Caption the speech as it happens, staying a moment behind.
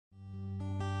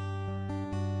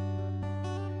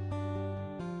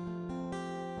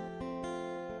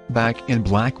Back in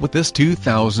black with this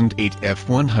 2008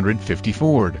 F-150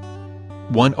 Ford.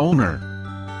 One owner.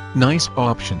 Nice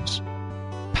options.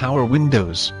 Power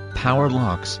windows, power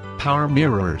locks, power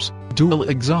mirrors, dual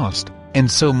exhaust, and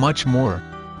so much more.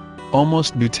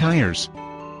 Almost new tires.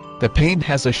 The paint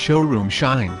has a showroom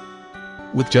shine.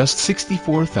 With just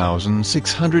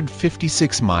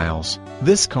 64,656 miles,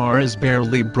 this car is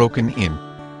barely broken in.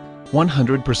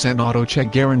 100%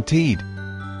 AutoCheck guaranteed.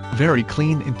 Very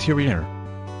clean interior.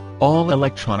 All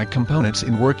electronic components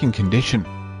in working condition.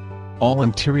 All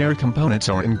interior components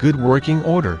are in good working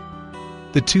order.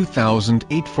 The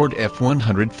 2008 Ford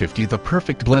F-150, the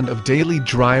perfect blend of daily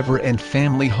driver and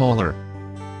family hauler.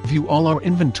 View all our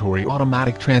inventory.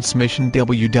 Automatic transmission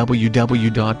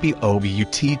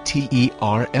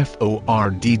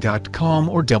www.bobutterford.com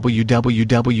or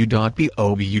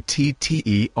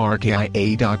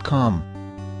www.bobutterkia.com.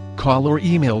 Call or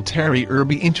email Terry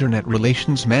Irby, Internet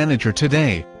Relations Manager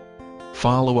today.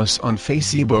 Follow us on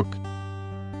Facebook,